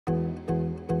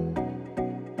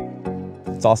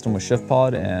it's Austin with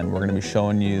SHIFTPOD, and we're going to be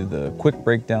showing you the quick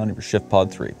breakdown of your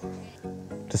SHIFTPOD III.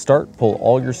 To start, pull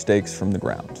all your stakes from the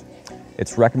ground.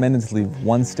 It's recommended to leave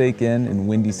one stake in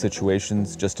windy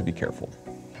situations, just to be careful.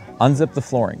 Unzip the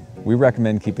flooring. We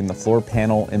recommend keeping the floor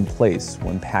panel in place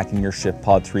when packing your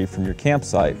SHIFTPOD III from your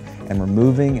campsite and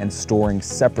removing and storing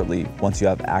separately once you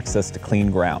have access to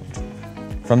clean ground.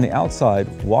 From the outside,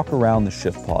 walk around the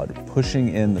SHIFTPOD,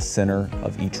 pushing in the center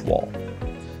of each wall.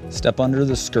 Step under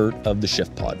the skirt of the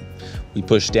SHIFTPOD. We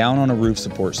push down on a roof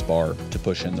support spar to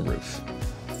push in the roof.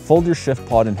 Fold your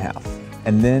SHIFTPOD in half,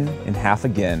 and then in half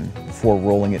again before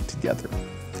rolling it together.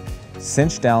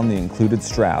 Cinch down the included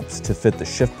straps to fit the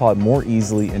SHIFTPOD more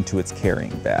easily into its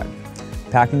carrying bag.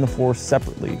 Packing the floor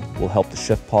separately will help the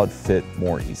SHIFTPOD fit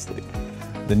more easily.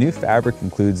 The new fabric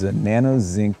includes a nano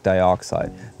zinc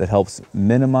dioxide that helps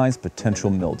minimize potential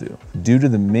mildew. Due to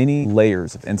the many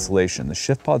layers of insulation, the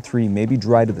SHIFTPOD III may be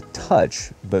dry to the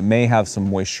touch, but may have some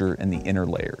moisture in the inner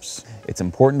layers. It's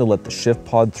important to let the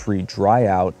SHIFTPOD III dry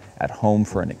out at home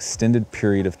for an extended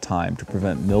period of time to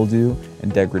prevent mildew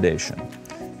and degradation.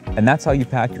 And that's how you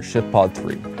pack your SHIFTPOD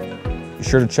III. Be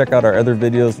sure to check out our other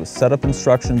videos with setup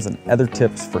instructions and other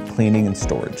tips for cleaning and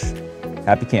storage.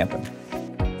 Happy camping!